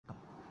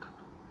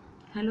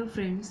Hello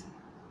friends,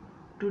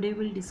 today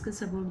we'll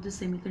discuss about the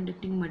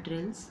semiconducting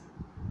materials.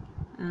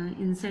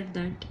 Inside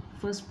that,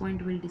 first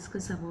point we'll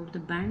discuss about the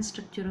band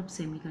structure of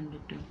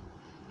semiconductor.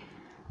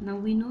 Now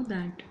we know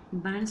that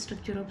band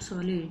structure of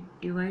solid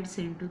divides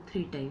into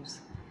three types.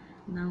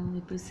 Now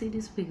if you see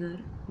this figure,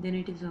 then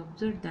it is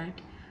observed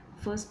that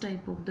first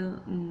type of the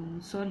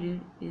solid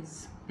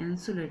is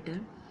insulator,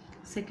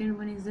 second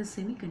one is the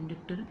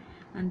semiconductor,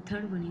 and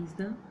third one is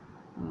the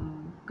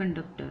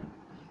conductor.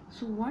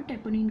 So what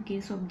happened in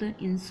case of the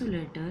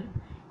insulator?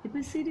 If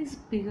you see this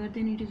figure,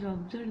 then it is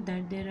observed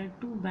that there are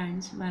two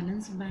bands,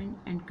 valence band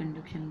and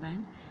conduction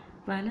band.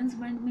 Valence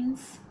band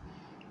means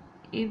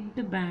if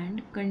the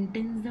band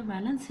contains the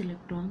valence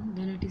electron,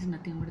 then it is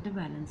nothing but the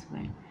valence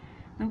band.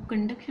 Now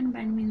conduction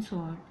band means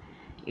what?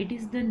 It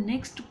is the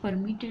next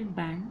permitted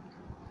band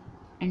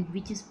and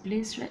which is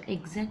placed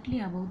exactly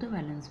above the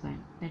valence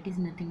band. That is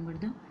nothing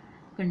but the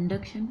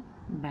conduction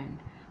band.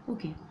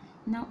 Okay.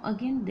 Now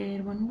again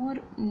there one more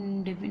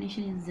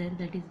definition is there,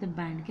 that is the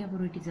band gap,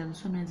 or it is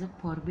also known as a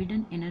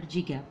forbidden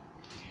energy gap.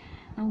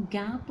 Now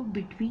gap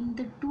between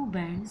the two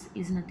bands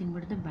is nothing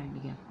but the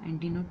band gap and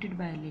denoted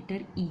by a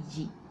letter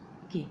Eg.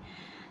 Okay.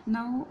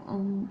 Now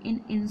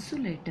in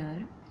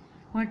insulator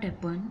what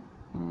happen,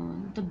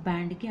 the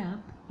band gap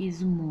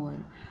is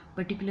more,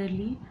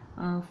 particularly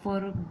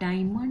for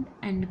diamond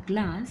and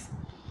glass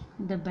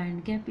the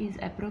band gap is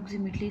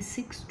approximately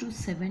 6 to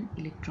 7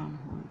 electron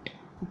volt.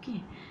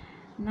 Okay.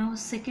 Now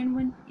second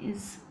one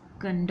is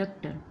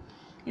conductor.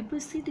 If we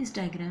see this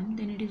diagram,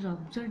 then it is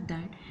observed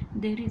that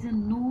there is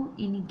no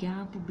any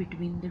gap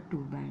between the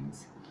two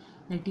bands.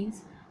 That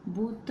is,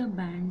 both the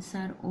bands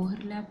are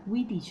overlap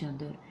with each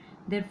other.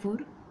 Therefore,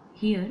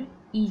 here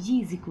Eg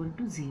is equal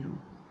to 0.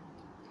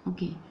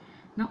 Okay.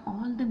 Now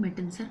all the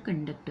metals are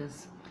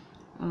conductors.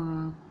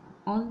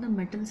 All the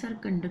metals are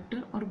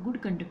conductor or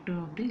good conductor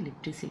of the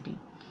electricity.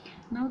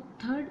 Now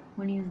third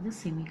one is the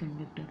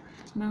semiconductor.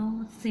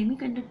 Now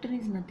semiconductor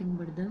is nothing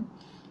but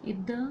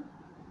if the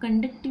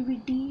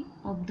conductivity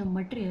of the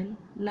material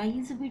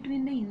lies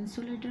between the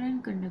insulator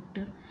and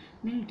conductor,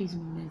 then it is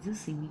known as a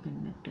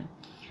semiconductor.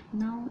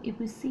 Now if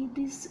we see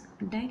this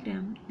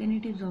diagram, then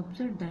it is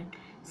observed that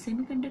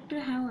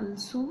semiconductor have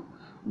also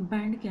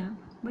band gap,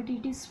 but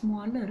it is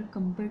smaller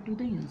compared to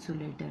the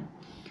insulator.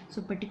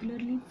 So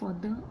particularly for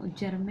the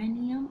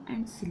germanium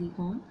and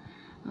silicon,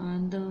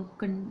 the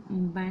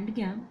band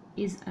gap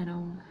is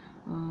around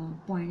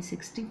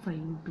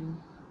 0.65 to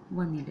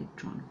 1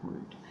 electron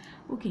volt.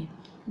 Okay.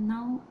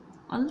 Now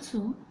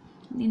also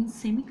in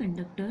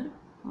semiconductor,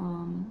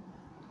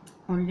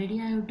 already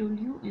I have told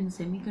you, in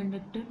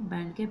semiconductor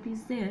band gap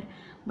is there,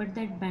 but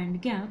that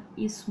band gap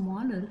is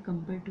smaller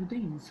compared to the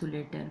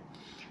insulator.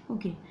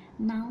 Okay.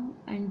 Now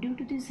and due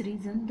to this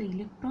reason the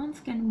electrons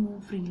can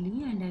move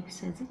freely and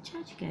acts as a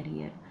charge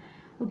carrier.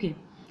 Okay.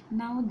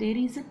 Now there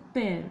is a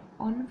pair,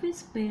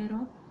 always pair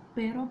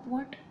of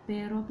what?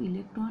 Pair of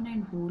electron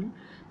and hole,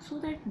 so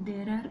that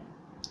there are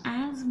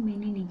as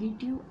many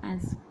negative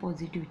as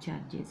positive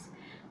charges.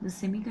 The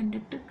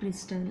semiconductor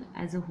crystal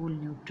as a whole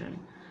neutral.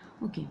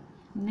 Okay.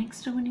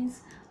 Next one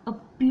is a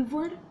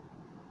pure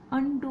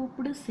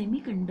undoped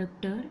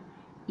semiconductor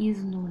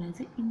is known as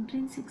an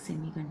intrinsic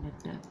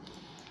semiconductor.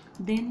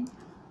 Then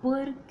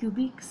per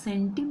cubic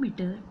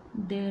centimeter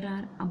there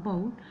are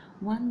about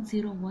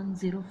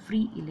 1010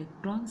 free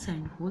electrons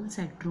and holes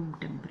at room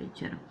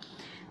temperature.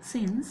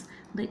 Since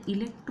the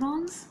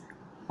electrons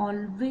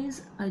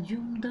always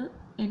assume the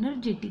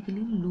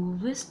energetically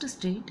lowest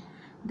state,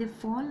 they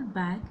fall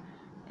back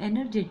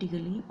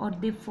energetically, or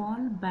they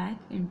fall back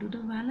into the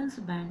valence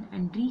band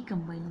and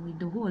recombine with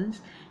the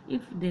holes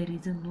if there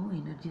is no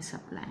energy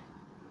supply.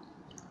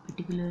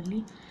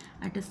 Particularly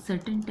at a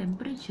certain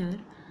temperature,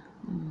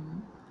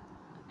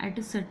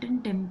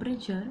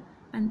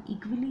 an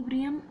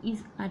equilibrium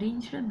is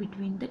arranged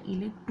between the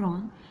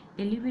electron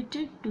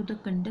elevated to the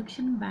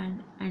conduction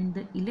band and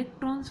the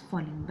electrons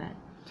falling back.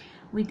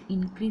 With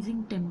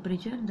increasing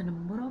temperature, the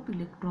number of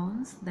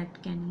electrons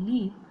that can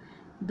leave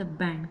the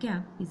band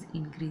gap is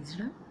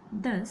increased,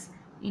 thus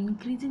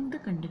increasing the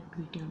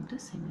conductivity of the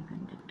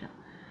semiconductor.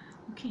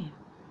 Okay.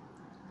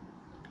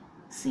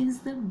 Since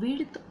the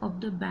width of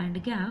the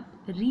band gap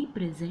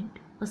represent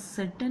a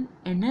certain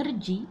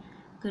energy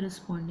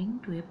corresponding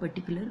to a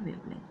particular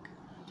wavelength.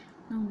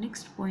 Now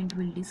next point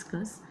we'll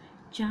discuss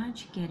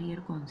charge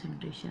carrier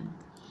concentration.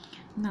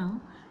 Now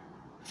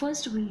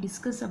first we'll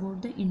discuss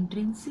about the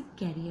intrinsic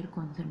carrier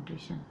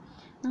concentration.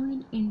 Now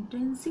in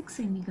intrinsic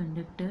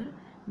semiconductor,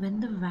 when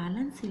the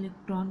valence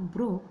electron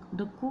broke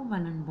the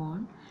covalent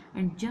bond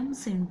and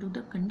jumps into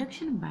the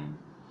conduction band,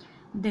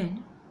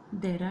 then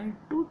there are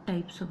two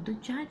types of the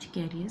charge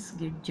carriers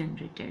get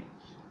generated.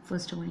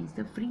 First one is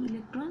the free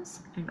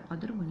electrons and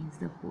other one is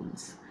the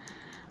holes.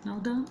 Now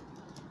the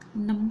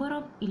number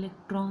of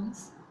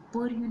electrons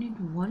per unit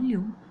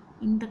volume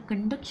in the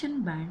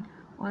conduction band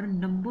or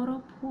number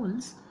of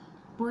holes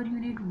per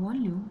unit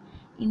volume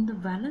in the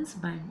valence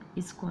band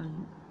is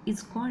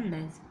called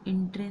as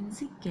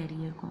intrinsic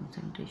carrier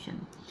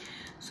concentration.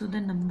 So the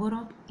number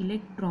of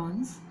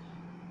electrons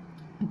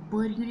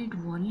per unit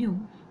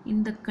volume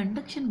in the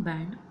conduction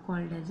band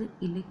called as a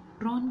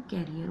electron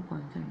carrier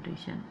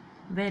concentration,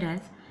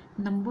 whereas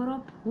number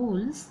of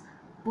holes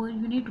per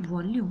unit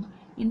volume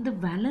in the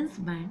valence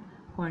band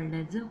called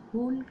as a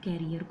hole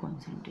carrier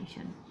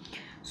concentration.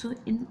 So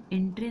in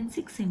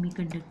intrinsic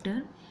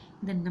semiconductor,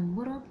 the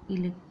number of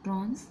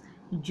electrons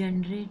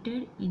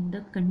generated in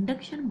the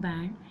conduction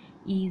band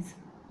is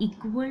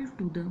equal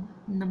to the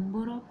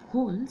number of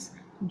holes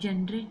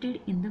generated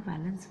in the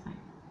valence band.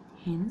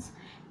 Hence,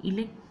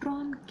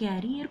 electron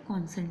carrier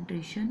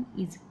concentration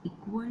is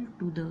equal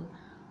to the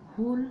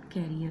hole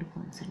carrier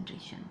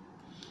concentration.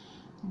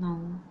 Now,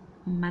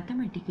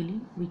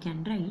 mathematically, we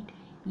can write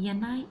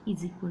Ni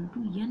is equal to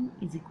N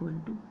is equal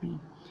to P,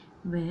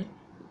 where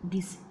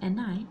this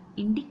Ni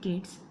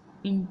indicates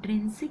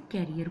intrinsic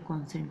carrier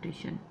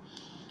concentration.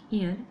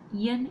 Here,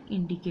 N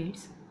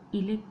indicates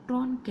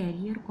electron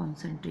carrier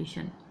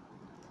concentration.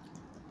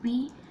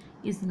 P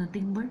is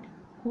nothing but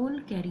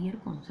hole carrier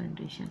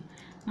concentration.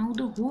 Now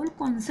the whole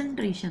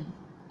concentration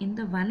in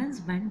the valence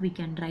band we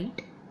can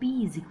write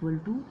P is equal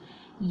to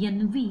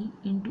NV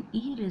into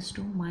e raised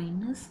to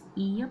minus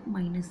EF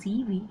minus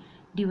EV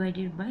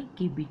divided by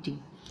KBT.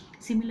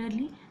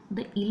 Similarly,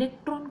 the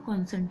electron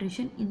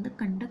concentration in the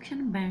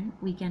conduction band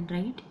we can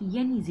write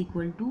N is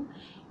equal to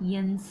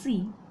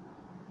NC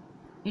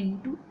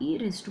into e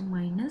raised to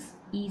minus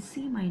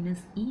EC minus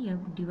EF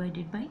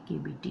divided by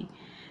KBT,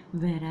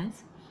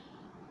 whereas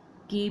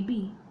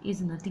Kb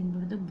is nothing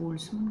but the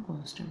Boltzmann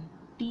constant.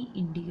 T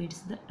indicates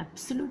the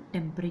absolute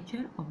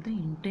temperature of the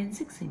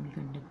intrinsic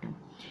semiconductor.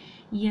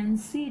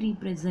 Nc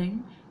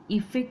represent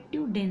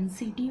effective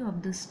density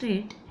of the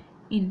state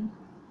in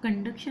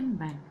conduction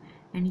band,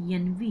 and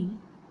Nv,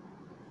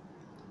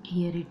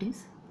 here it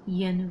is,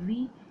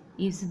 Nv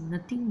is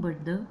nothing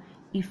but the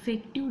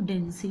effective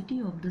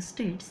density of the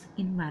states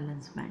in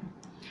valence band.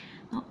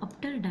 Now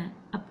after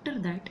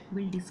that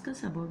we'll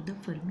discuss about the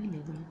Fermi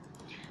level.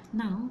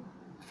 Now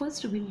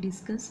first we'll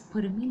discuss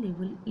Fermi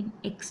level in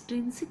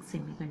extrinsic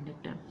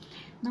semiconductor.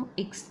 Now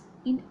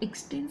in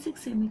extrinsic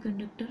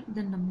semiconductor,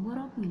 the number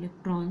of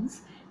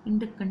electrons in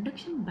the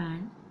conduction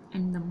band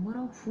and number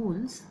of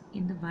holes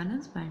in the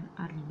valence band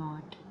are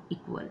not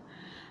equal.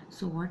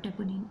 So what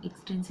happens in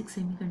extrinsic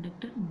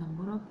semiconductor?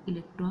 Number of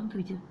electrons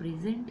which is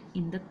present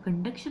in the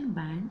conduction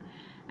band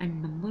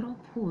and number of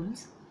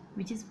holes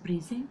which is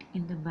present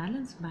in the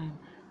valence band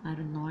are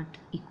not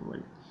equal.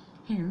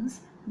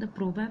 Hence, the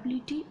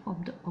probability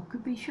of the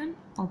occupation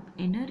of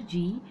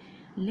energy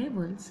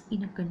levels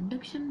in a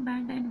conduction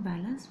band and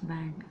valence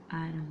band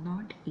are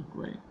not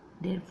equal.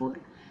 Therefore,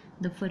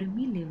 the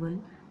Fermi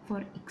level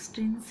for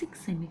extrinsic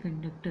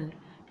semiconductor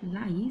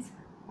lies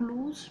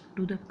close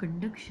to the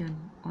conduction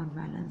or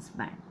valence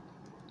band.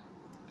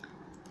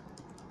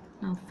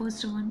 Now,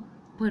 first one,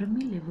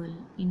 Fermi level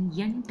in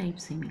N-type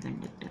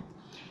semiconductor.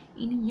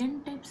 In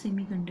N-type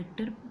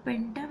semiconductor,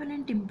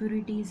 pentavalent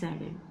impurity is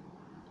added.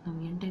 Now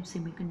N-type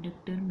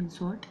semiconductor means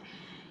what?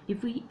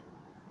 If we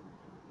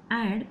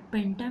add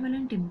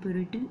pentavalent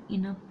impurity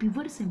in a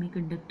pure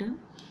semiconductor,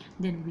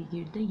 then we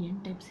get the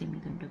N-type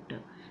semiconductor.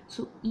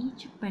 So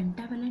each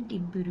pentavalent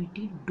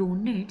impurity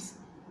donates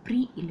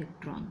free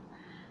electron.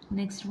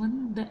 Next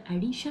one, the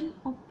addition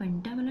of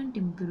pentavalent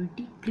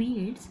impurity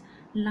creates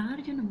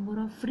large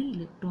number of free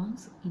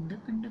electrons in the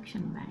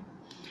conduction band.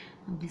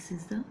 Now this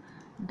is the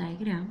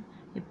diagram.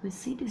 If we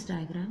see this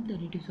diagram,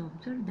 then it is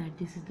observed that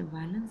this is the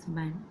valence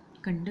band,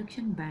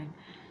 conduction band.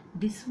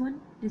 This one,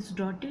 this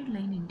dotted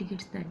line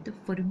indicates that the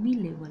Fermi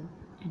level,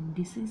 and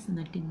this is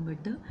nothing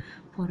but the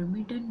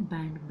Fermiton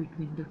band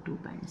between the two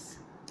bands.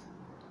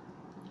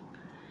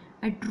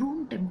 At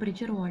room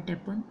temperature, what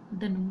happens?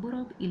 The number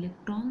of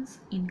electrons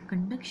in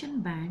conduction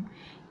band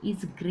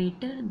is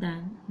greater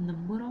than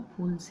number of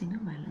holes in a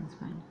valence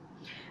band.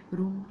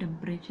 Room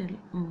temperature,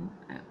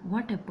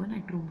 what happens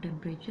at room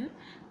temperature?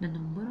 The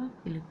number of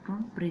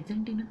electrons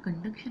present in a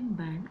conduction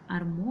band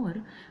are more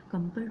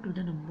compared to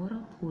the number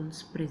of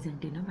holes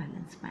present in a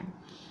valence band.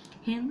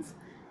 Hence,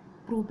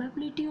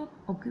 probability of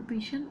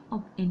occupation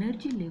of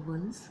energy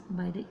levels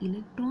by the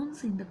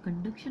electrons in the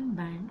conduction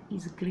band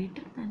is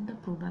greater than the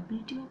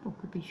probability of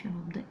occupation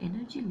of the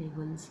energy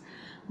levels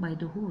by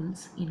the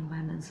holes in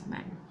valence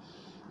band.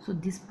 So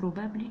this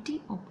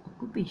probability of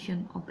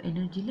occupation of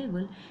energy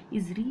level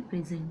is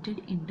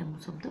represented in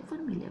terms of the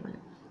Fermi level.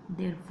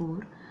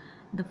 Therefore,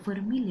 the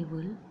Fermi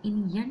level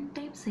in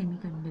N-type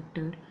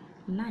semiconductor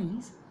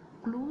lies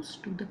close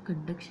to the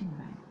conduction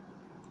band.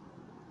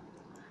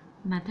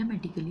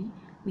 Mathematically,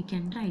 we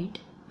can write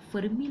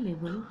Fermi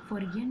level for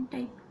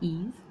N-type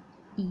is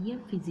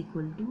EF is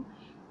equal to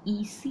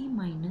EC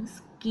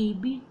minus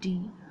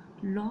KBT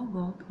log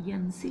of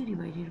NC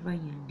divided by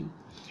ND,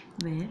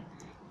 where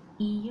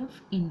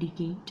EF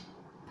indicate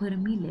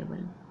Fermi level,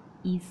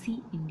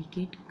 EC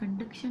indicate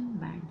conduction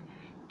band,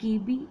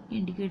 KB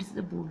indicates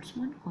the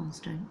Boltzmann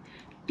constant,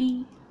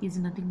 T is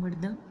nothing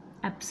but the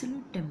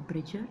absolute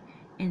temperature,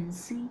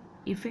 NC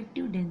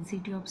effective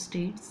density of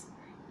states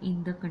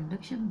in the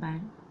conduction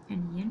band,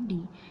 and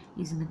ND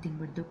is nothing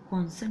but the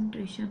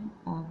concentration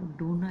of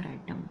donor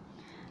atom.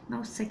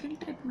 Now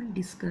second type we will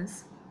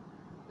discuss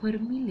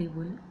Fermi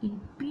level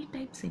in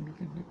p-type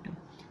semiconductor.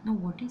 Now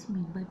what is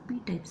meant by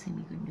p-type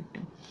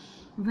semiconductor?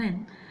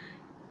 When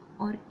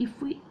or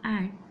if we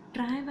add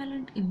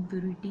trivalent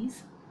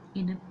impurities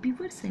in a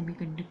pure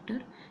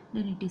semiconductor,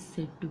 then it is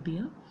said to be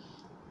a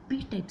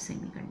p-type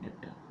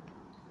semiconductor.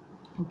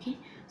 Okay,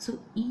 so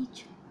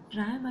each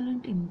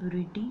trivalent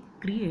impurity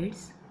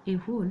creates a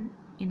hole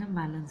in a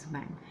valence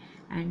band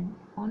and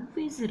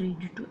always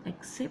ready to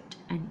accept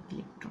an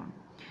electron.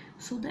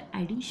 So the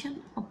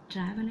addition of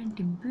trivalent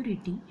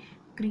impurity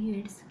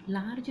creates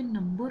large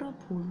number of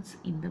holes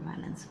in the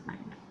valence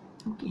band.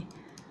 Okay,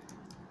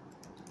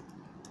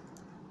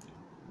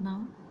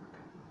 now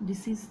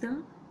this is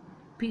the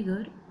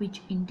figure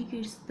which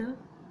indicates the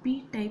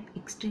p-type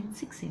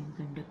extrinsic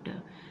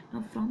semiconductor.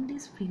 Now from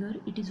this figure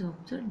it is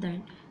observed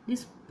that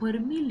this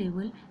Fermi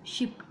level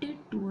shifted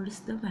towards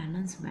the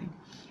valence band.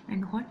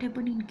 And what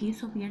happened in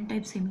case of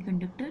n-type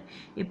semiconductor?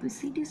 If we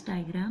see this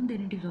diagram,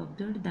 then it is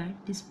observed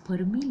that this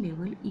Fermi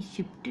level is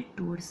shifted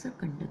towards the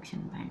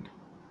conduction band.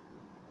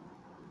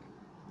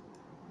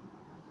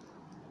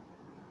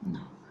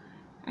 Now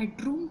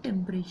at room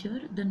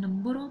temperature, the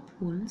number of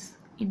holes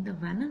in the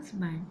valence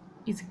band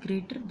is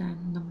greater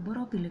than number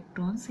of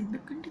electrons in the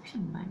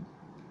conduction band.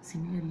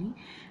 Similarly,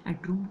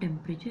 at room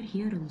temperature,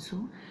 here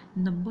also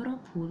number of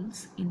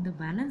holes in the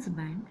valence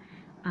band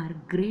are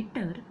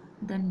greater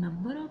than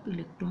number of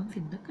electrons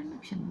in the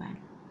conduction band.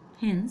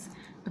 Hence,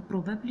 the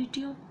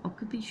probability of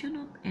occupation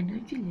of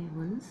energy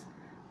levels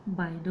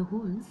by the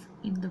holes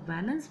in the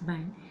valence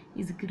band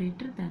is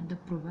greater than the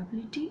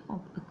probability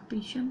of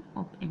occupation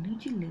of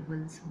energy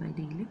levels by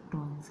the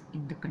electrons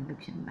in the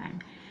conduction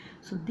band.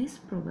 So this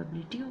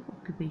probability of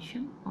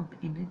occupation of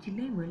energy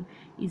level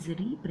is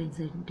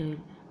represented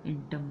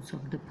in terms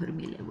of the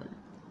Fermi level.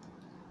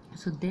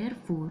 So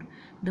therefore,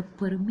 the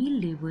Fermi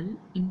level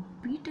in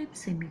p-type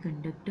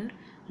semiconductor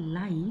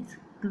lies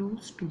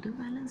close to the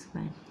valence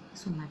band.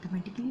 So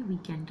mathematically we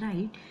can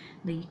write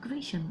the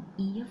equation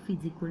EF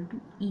is equal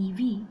to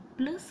EV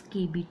plus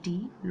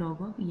KBT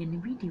log of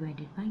NV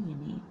divided by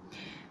NA,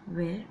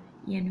 where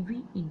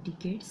NV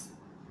indicates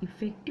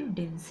effective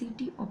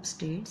density of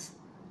states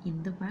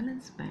in the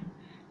valence band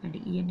and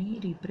NA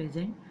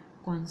represent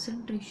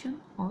concentration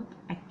of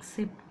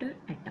acceptor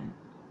atom.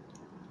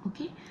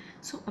 Okay,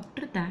 so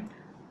after that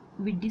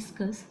we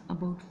discuss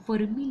about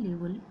Fermi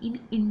level in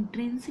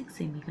intrinsic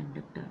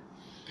semiconductor.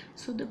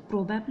 So the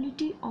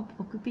probability of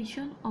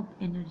occupation of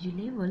energy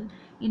level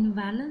in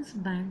valence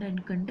band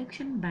and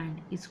conduction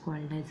band is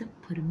called as a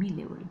Fermi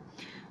level.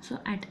 So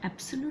at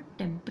absolute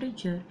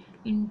temperature,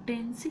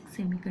 intrinsic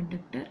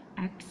semiconductor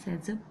acts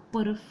as a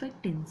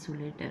perfect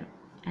insulator.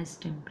 As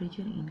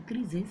temperature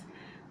increases,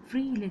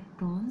 free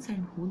electrons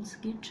and holes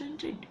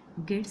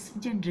gets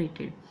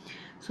generated.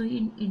 So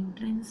in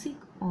intrinsic,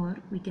 or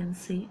we can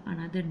say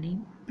another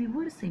name,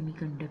 pure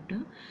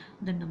semiconductor,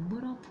 the number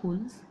of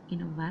holes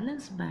in a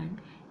valence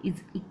band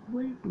is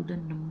equal to the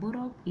number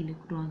of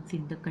electrons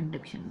in the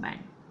conduction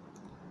band.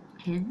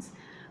 Hence,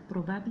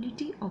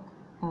 probability of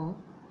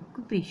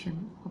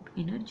occupation of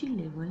energy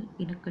level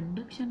in a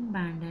conduction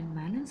band and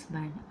valence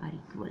band are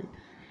equal.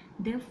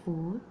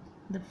 Therefore,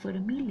 the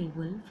Fermi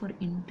level for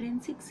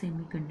intrinsic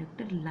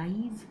semiconductor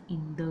lies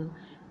in the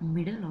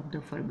middle of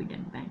the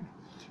forbidden band.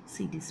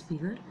 See this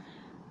figure.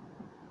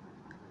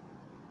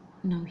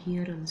 Now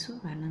here also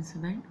valence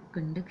band,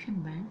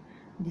 conduction band.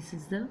 This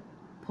is the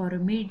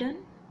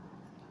forbidden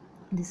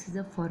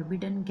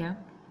gap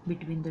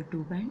between the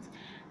two bands,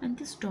 and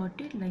this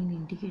dotted line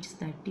indicates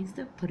that is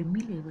the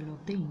Fermi level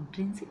of the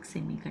intrinsic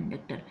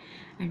semiconductor,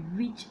 and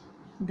which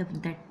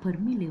that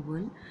Fermi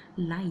level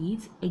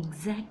lies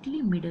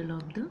exactly middle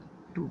of the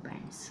two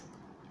bands.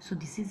 So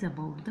this is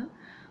about the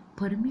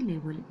Fermi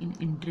level in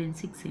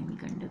intrinsic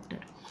semiconductor.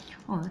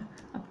 Or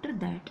after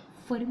that,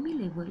 Fermi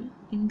level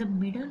in the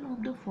middle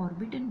of the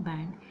forbidden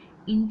band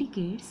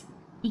indicates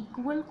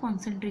equal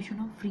concentration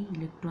of free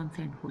electrons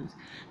and holes.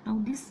 Now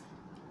this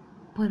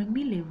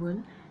Fermi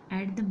level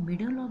at the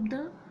middle of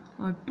the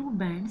two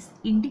bands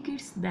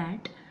indicates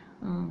that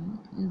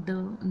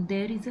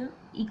there is a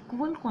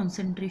equal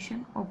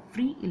concentration of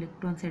free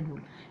electrons and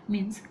holes.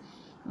 Means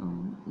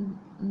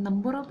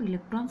number of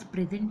electrons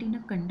present in a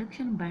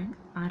conduction band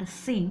are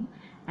same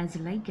as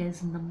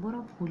number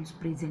of holes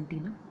present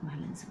in a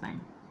valence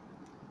band.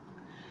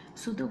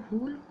 So the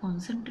whole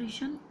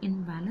concentration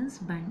in valence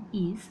band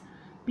is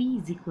P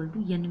is equal to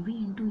NV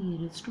into E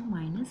raised to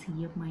minus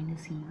EF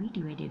minus EV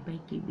divided by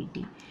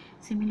KBT.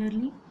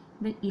 Similarly,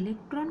 the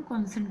electron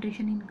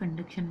concentration in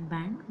conduction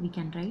band, we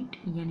can write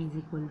N is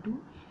equal to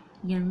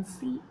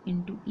NC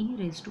into E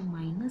raised to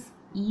minus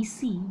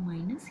EC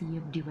minus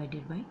EF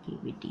divided by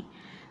KBT.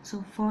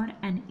 So for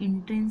an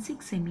intrinsic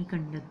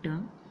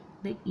semiconductor,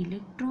 the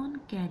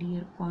electron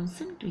carrier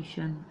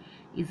concentration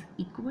is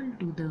equal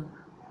to the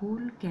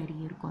whole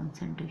carrier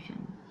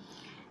concentration.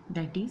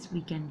 That is,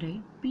 we can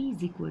write P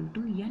is equal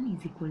to N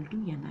is equal to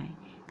Ni.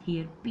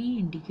 Here P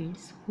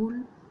indicates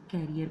whole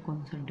carrier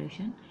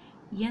concentration,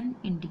 N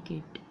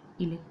indicate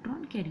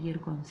electron carrier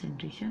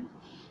concentration,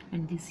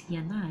 and this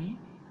Ni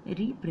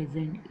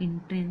represent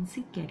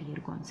intrinsic carrier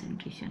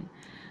concentration.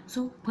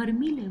 So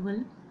Fermi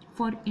level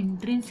for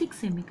intrinsic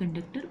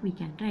semiconductor, we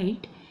can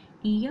write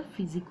EF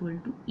is equal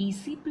to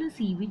EC plus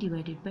EV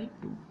divided by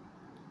 2.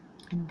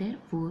 And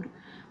therefore,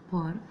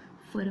 for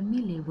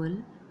Fermi level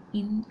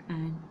in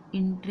an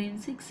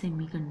intrinsic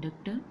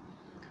semiconductor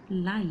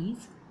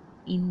lies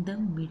in the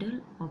middle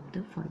of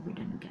the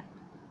forbidden gap.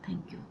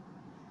 Thank you.